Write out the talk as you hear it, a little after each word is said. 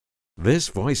This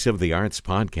Voice of the Arts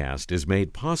podcast is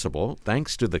made possible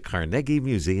thanks to the Carnegie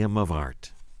Museum of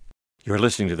Art. You're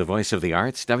listening to the Voice of the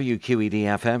Arts,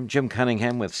 WQED-FM. Jim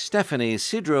Cunningham with Stephanie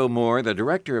Sidro-Moore, the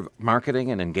Director of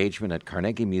Marketing and Engagement at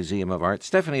Carnegie Museum of Art.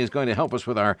 Stephanie is going to help us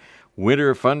with our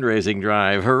winter fundraising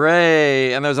drive.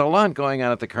 Hooray! And there's a lot going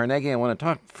on at the Carnegie. I want to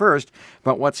talk first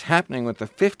about what's happening with the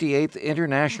 58th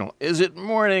International. Is it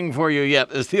morning for you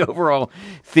yet is the overall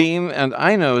theme. And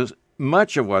I know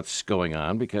much of what's going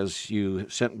on because you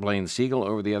sent Blaine Siegel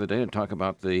over the other day to talk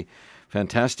about the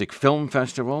fantastic film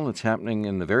festival that's happening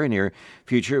in the very near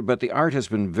future. But the art has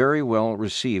been very well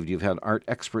received. You've had art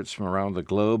experts from around the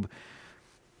globe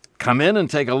come in and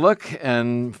take a look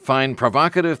and find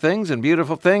provocative things and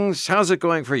beautiful things. How's it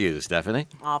going for you, Stephanie?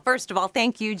 First of all,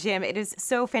 thank you, Jim. It is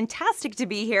so fantastic to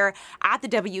be here at the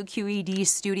WQED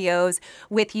studios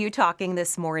with you talking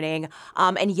this morning.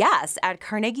 And yes, at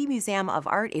Carnegie Museum of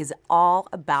Art is all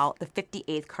about the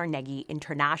 58th Carnegie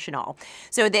International.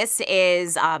 So this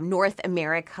is North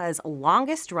America's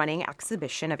longest running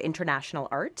exhibition of international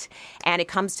art. And it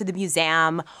comes to the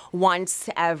museum once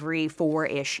every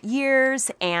 4-ish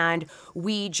years. And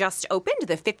we just opened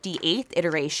the 58th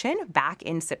iteration back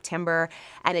in September,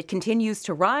 and it continues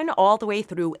to run all the way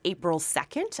through April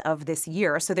 2nd of this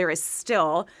year. So there is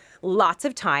still lots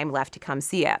of time left to come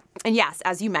see it. And yes,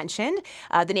 as you mentioned,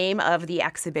 the name of the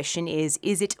exhibition is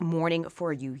It Morning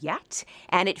for You Yet?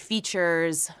 And it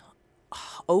features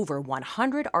over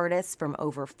 100 artists from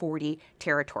over 40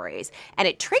 territories. And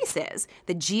it traces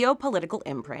the geopolitical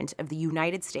imprint of the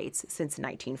United States since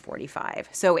 1945.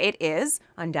 So it is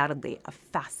undoubtedly a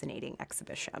fascinating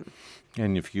exhibition.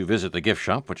 And if you visit the gift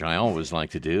shop, which I always like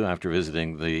to do after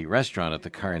visiting the restaurant at the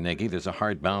Carnegie, there's a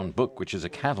hardbound book, which is a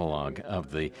catalog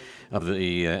of the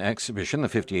exhibition, the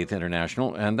 58th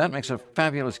International. And that makes a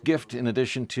fabulous gift in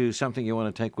addition to something you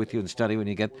want to take with you and study when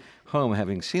you get home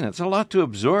having seen it. It's a lot to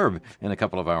absorb in a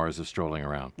couple of hours of strolling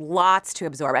around. Lots to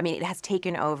absorb. I mean, it has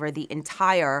taken over the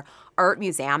entire art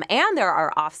museum, and there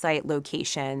are off-site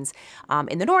locations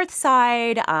in the north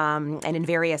side and in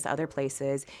various other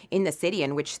places in the city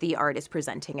in which the art is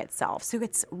presenting itself. So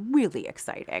it's really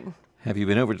exciting. Have you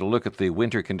been over to look at the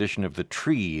winter condition of the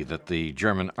tree that the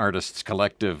German Artists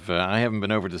Collective, I haven't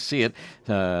been over to see it.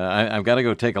 I've got to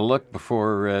go take a look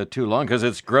before too long because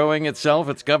it's growing itself,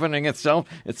 it's governing itself.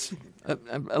 It's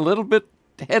a little bit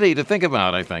heady to think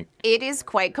about, I think. It is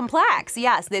quite complex.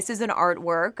 Yes, this is an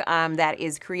artwork that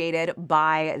is created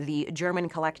by the German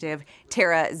collective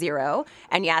Terra Zero.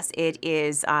 And yes, it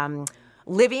is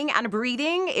living and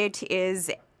breathing. It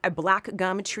is a black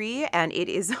gum tree, and it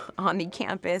is on the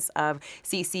campus of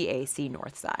CCAC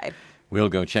Northside. We'll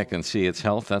go check and see its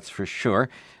health, that's for sure.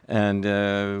 And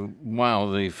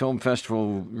wow, the film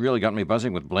festival really got me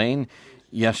buzzing with Blaine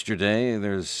yesterday.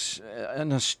 There's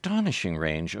an astonishing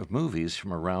range of movies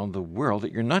from around the world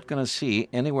that you're not going to see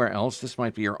anywhere else. This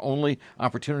might be your only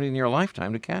opportunity in your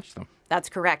lifetime to catch them. That's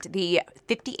correct. The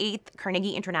 58th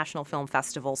Carnegie International Film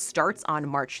Festival starts on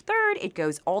March 3rd. It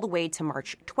goes all the way to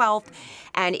March 12th.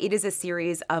 And it is a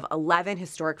series of 11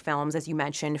 historic films, as you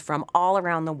mentioned, from all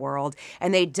around the world.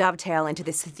 And they dovetail into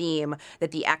this theme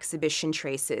that the exhibition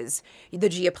traces, the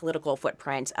geopolitical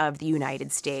footprint of the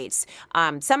United States.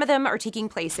 Some of them are taking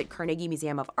place at Carnegie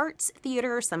Museum of Arts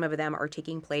Theater. Some of them are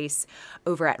taking place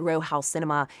over at Row House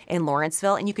Cinema in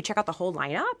Lawrenceville. And you can check out the whole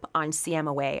lineup on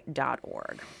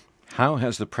cmoa.org. How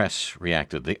has the press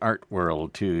reacted, the art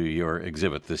world, to your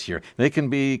exhibit this year? They can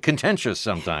be contentious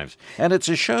sometimes, and it's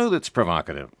a show that's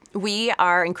provocative. We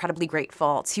are incredibly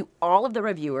grateful to all of the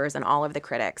reviewers and all of the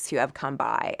critics who have come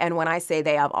by. And when I say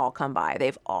they have all come by,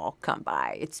 they've all come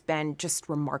by. It's been just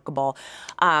remarkable.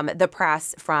 The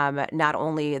press from not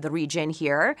only the region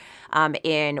here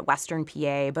in Western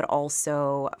PA, but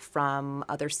also from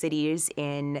other cities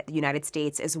in the United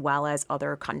States as well as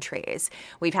other countries.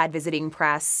 We've had visiting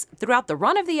press throughout the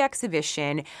run of the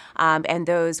exhibition, and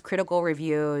those critical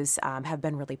reviews have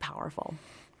been really powerful.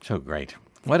 So great.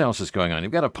 What else is going on?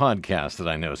 You've got a podcast that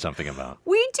I know something about.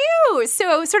 We do.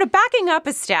 So sort of backing up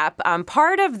a step,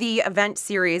 part of the event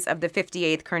series of the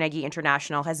 58th Carnegie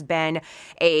International has been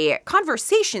a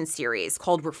conversation series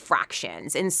called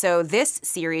Refractions. And so this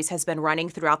series has been running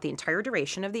throughout the entire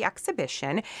duration of the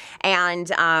exhibition.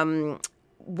 And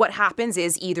what happens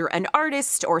is either an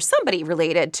artist or somebody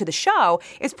related to the show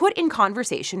is put in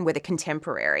conversation with a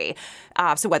contemporary.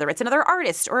 So whether it's another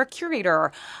artist or a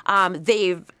curator,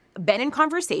 they've been in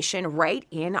conversation right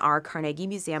in our Carnegie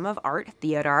Museum of Art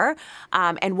Theater.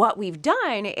 And what we've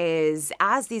done is,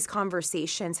 as these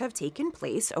conversations have taken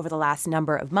place over the last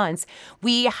number of months,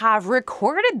 we have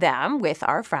recorded them with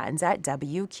our friends at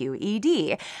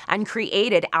WQED and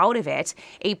created out of it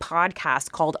a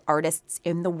podcast called Artists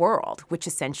in the World, which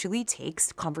essentially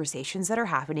takes conversations that are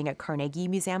happening at Carnegie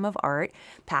Museum of Art,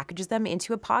 packages them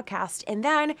into a podcast, and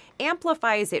then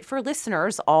amplifies it for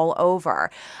listeners all over.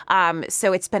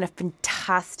 So it's been a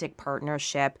fantastic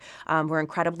partnership. We're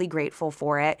incredibly grateful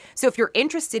for it. So if you're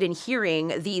interested in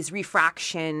hearing these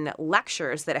refraction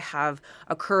lectures that have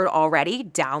occurred already,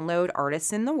 download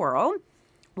Artists in the World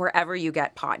wherever you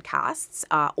get podcasts,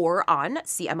 or on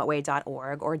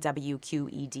cmoa.org or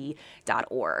wqed.org.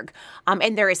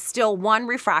 And there is still one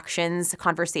refractions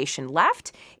conversation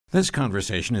left. This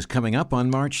conversation is coming up on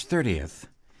March 30th.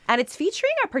 And it's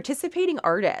featuring a participating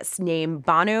artist named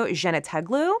Banu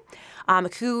Geneteglu,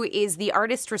 who is the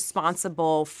artist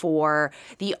responsible for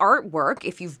the artwork.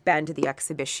 If you've been to the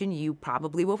exhibition, you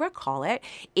probably will recall it,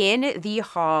 in the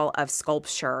Hall of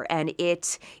Sculpture. And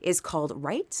it is called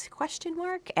Right?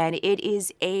 And it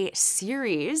is a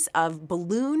series of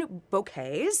balloon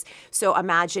bouquets. So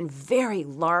imagine very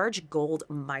large gold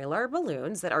mylar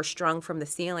balloons that are strung from the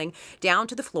ceiling down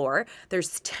to the floor.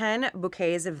 There's 10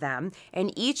 bouquets of them,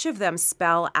 and each of them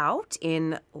spell out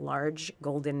in large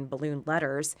golden balloon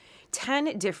letters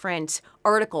 10 different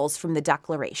articles from the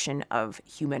Declaration of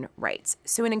Human Rights.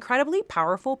 So an incredibly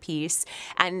powerful piece,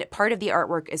 and part of the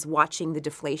artwork is watching the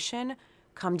deflation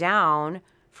come down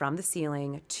from the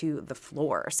ceiling to the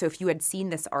floor. So if you had seen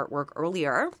this artwork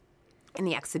earlier in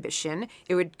the exhibition,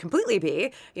 it would completely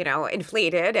be,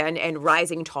 inflated and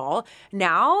rising tall.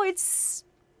 Now it's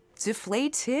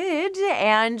deflated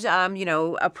and,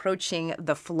 approaching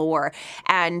the floor.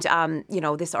 And,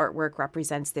 this artwork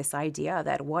represents this idea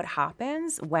that what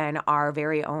happens when our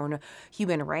very own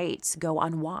human rights go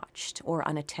unwatched or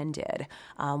unattended?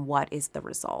 What is the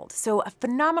result? So a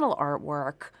phenomenal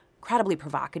artwork, incredibly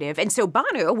provocative. And so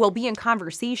Banu will be in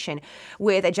conversation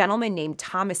with a gentleman named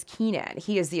Thomas Keenan.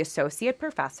 He is the Associate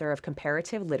Professor of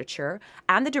Comparative Literature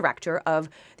and the Director of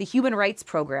the Human Rights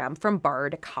Program from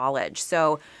Bard College.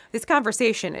 So this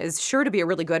conversation is sure to be a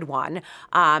really good one.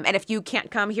 And if you can't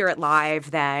come hear it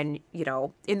live, then,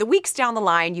 in the weeks down the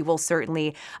line, you will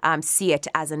certainly see it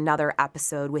as another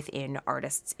episode within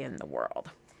Artists in the World.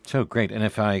 So great. And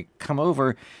if I come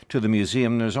over to the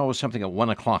museum, there's always something at 1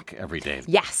 o'clock every day.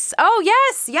 Yes. Oh,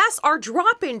 yes. Our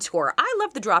drop-in tour. I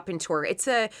love the drop-in tour. It's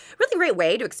a really great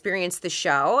way to experience the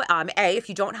show. If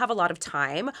you don't have a lot of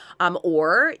time,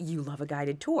 or you love a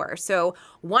guided tour. So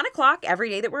 1 o'clock every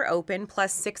day that we're open,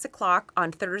 plus 6 o'clock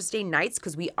on Thursday nights,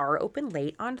 because we are open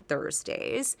late on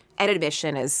Thursdays. And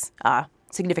admission is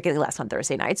significantly less on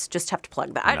Thursday nights. Just have to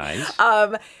plug that.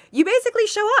 Nice. You basically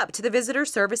show up to the visitor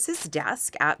services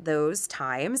desk at those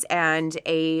times, and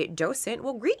a docent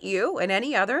will greet you and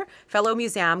any other fellow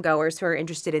museum goers who are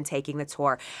interested in taking the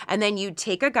tour. And then you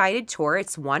take a guided tour.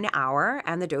 It's 1 hour,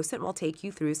 and the docent will take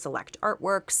you through select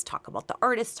artworks, talk about the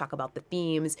artists, talk about the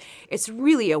themes. It's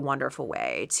really a wonderful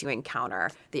way to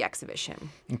encounter the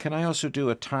exhibition. And can I also do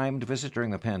a timed visit?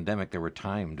 During the pandemic, there were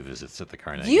timed visits at the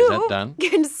Carnegie. You Is that done?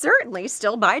 Can certainly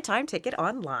still buy a time ticket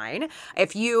online.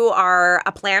 If you are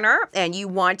a planner and you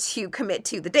want to commit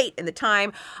to the date and the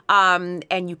time,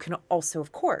 and you can also,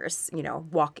 of course,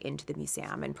 walk into the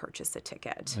museum and purchase a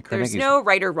ticket. There's no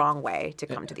right or wrong way to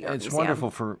come to the art museum. It's wonderful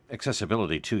for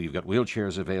accessibility, too. You've got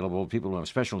wheelchairs available. People who have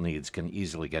special needs can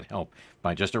easily get help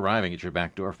by just arriving at your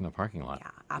back door from the parking lot.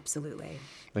 Yeah, absolutely.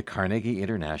 The Carnegie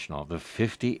International, the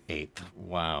 58th.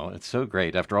 Wow, it's so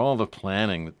great. After all the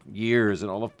planning, years, and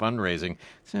all the fundraising,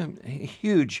 it's a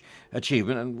huge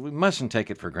achievement, and we mustn't take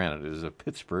it for granted. It is a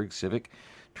Pittsburgh civic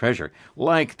treasure.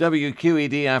 Like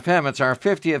WQED-FM, it's our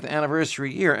 50th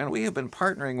anniversary year, and we have been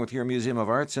partnering with your Museum of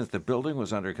Art since the building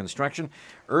was under construction.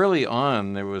 Early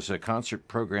on, there was a concert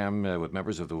program with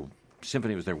members of the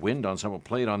symphony. It was their wind ensemble,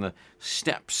 played on the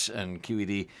steps, and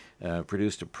QED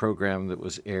produced a program that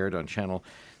was aired on Channel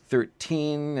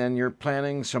 13, and you're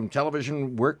planning some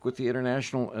television work with the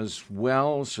International as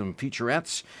well, some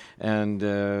featurettes, and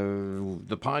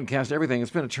the podcast, everything.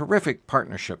 It's been a terrific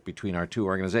partnership between our two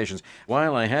organizations.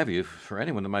 While I have you, for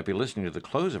anyone that might be listening to the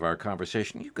close of our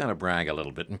conversation, you've got to brag a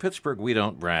little bit. In Pittsburgh, we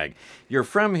don't brag. You're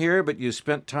from here, but you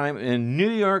spent time in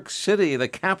New York City, the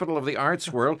capital of the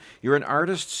arts world. You're an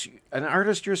artist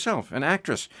yourself, an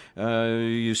actress.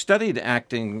 You studied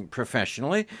acting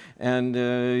professionally, and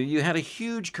you had a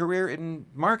huge career in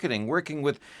marketing, working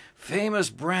with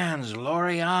famous brands,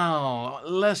 L'Oreal,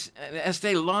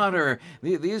 Estee Lauder.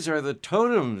 These are the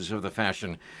totems of the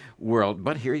fashion world.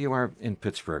 But here you are in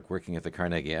Pittsburgh working at the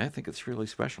Carnegie. I think it's really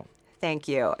special. Thank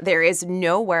you. There is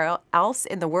nowhere else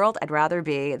in the world I'd rather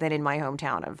be than in my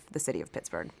hometown of the city of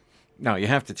Pittsburgh. Now, you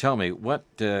have to tell me, what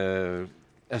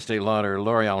Estee Lauder,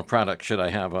 L'Oreal product should I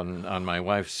have on my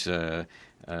wife's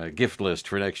gift list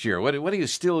for next year? What do you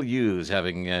still use,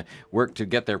 having worked to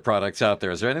get their products out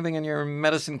there? Is there anything in your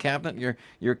medicine cabinet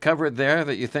you're covered there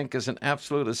that you think is an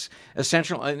absolute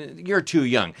essential? You're too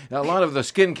young. A lot of the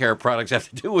skincare products have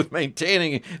to do with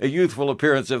maintaining a youthful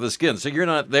appearance of the skin, so you're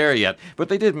not there yet. But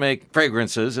they did make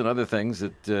fragrances and other things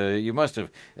that you must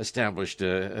have established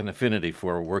an affinity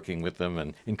for, working with them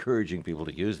and encouraging people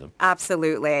to use them.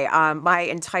 Absolutely. My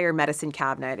entire medicine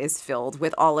cabinet is filled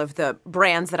with all of the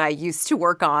brands that I used to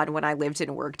work on when I lived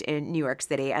and worked in New York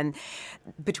City. And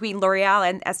between L'Oreal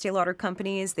and Estee Lauder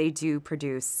companies, they do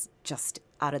produce just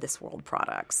out-of-this-world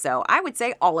products. So I would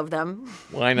say all of them.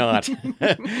 Why not?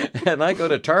 And I go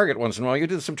to Target once in a while. You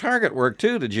did some Target work,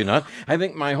 too, did you not? I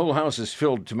think my whole house is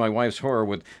filled, to my wife's horror,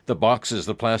 with the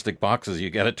plastic boxes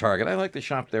you get at Target. I like to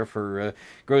shop there for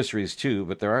groceries, too,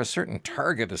 but there are certain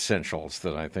Target essentials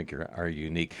that I think are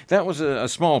unique. That was a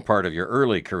small part of your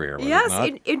early career, was yes,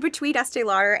 it not? in between Estee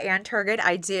Lauder and Target,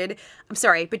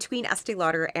 between Estee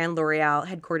Lauder and L'Oreal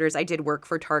headquarters, I did work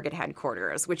for Target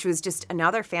headquarters, which was just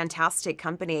another fantastic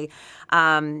company.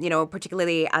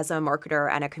 Particularly as a marketer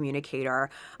and a communicator,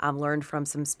 learned from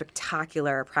some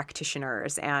spectacular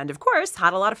practitioners and, of course,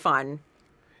 had a lot of fun.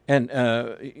 And,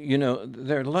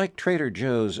 they're like Trader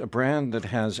Joe's, a brand that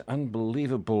has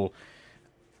unbelievable...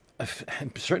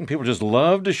 Certain people just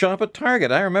love to shop at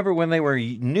Target. I remember when they were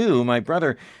new, my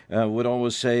brother would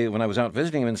always say, when I was out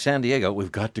visiting him in San Diego,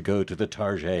 we've got to go to the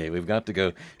Target. We've got to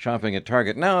go shopping at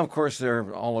Target. Now, of course,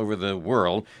 they're all over the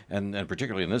world, and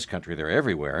particularly in this country, they're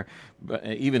everywhere, but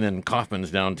even in Kaufman's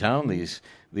downtown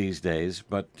these days.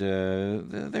 But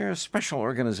they're a special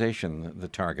organization, the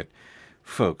Target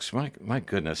folks. My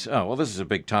goodness. Oh, well, this is a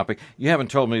big topic. You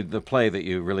haven't told me the play that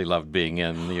you really loved being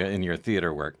in your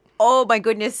theater work. Oh my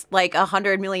goodness, like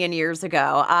 100 million years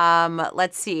ago.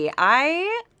 Let's see. I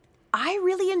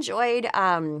really enjoyed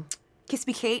Kiss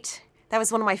Me Kate. That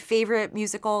was one of my favorite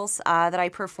musicals that I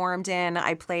performed in.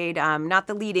 I played not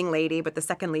the leading lady, but the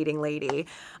second leading lady.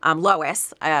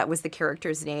 Lois was the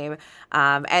character's name.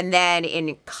 And then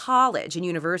in college, in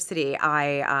university,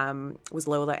 I was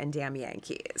Lola and Damn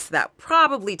Yankees. That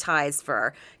probably ties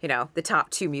for, the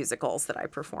top two musicals that I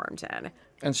performed in.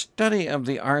 And study of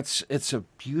the arts, it's a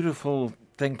beautiful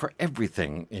thing for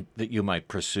everything that you might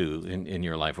pursue in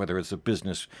your life, whether it's the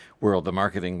business world, the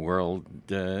marketing world,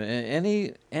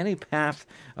 any path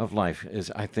of life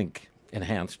is, I think,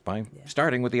 enhanced by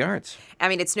starting with the arts. I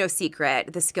mean, it's no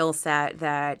secret. The skill set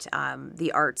that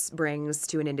the arts brings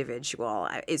to an individual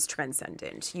is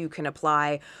transcendent. You can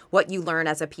apply what you learn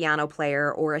as a piano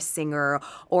player or a singer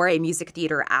or a music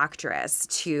theater actress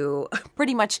to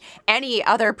pretty much any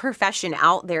other profession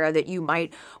out there that you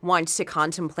might want to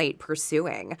contemplate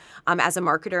pursuing. As a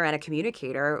marketer and a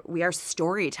communicator, we are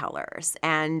storytellers.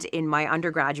 And in my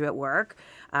undergraduate work,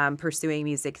 pursuing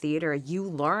music theater, you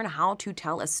learn how to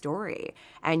tell a story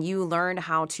and you learn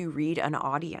how to read an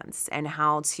audience and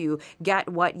how to get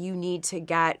what you need to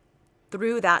get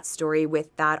through that story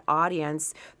with that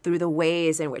audience through the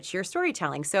ways in which you're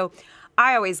storytelling. So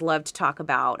I always love to talk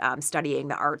about studying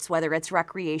the arts, whether it's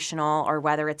recreational or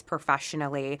whether it's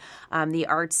professionally. The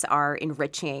arts are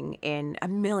enriching in a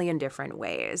million different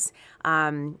ways,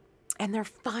 and they're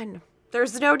fun.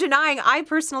 There's no denying. I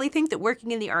personally think that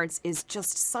working in the arts is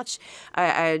just such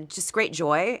just great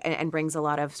joy and brings a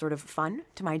lot of sort of fun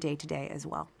to my day-to-day as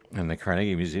well. And the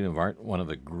Carnegie Museum of Art, one of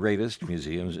the greatest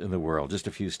museums in the world, just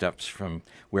a few steps from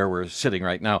where we're sitting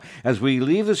right now. As we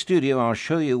leave the studio, I'll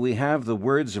show you, we have the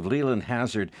words of Leland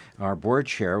Hazard, our board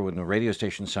chair, when the radio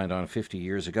station signed on 50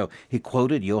 years ago. He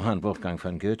quoted Johann Wolfgang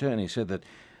von Goethe, and he said that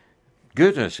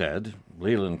Goethe said,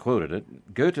 Leland quoted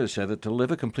it, Goethe said that to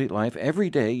live a complete life, every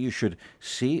day you should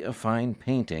see a fine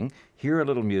painting, hear a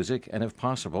little music, and if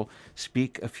possible,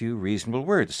 speak a few reasonable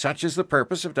words. Such is the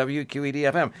purpose of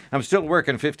WQED-FM. I'm still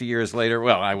working 50 years later.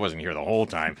 Well, I wasn't here the whole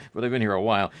time, but I've been here a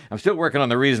while. I'm still working on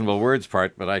the reasonable words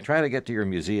part, but I try to get to your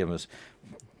museum as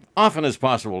often as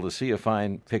possible to see a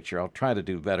fine picture. I'll try to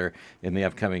do better in the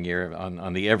upcoming year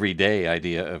on the everyday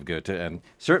idea of Goethe, and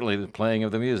certainly the playing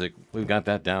of the music. We've got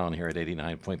that down here at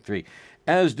 89.3.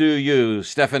 As do you,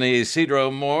 Stephanie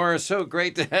Cedro Moore. So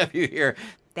great to have you here.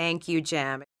 Thank you,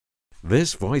 Jim.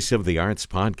 This Voice of the Arts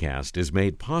podcast is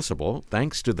made possible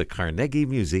thanks to the Carnegie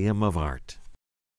Museum of Art.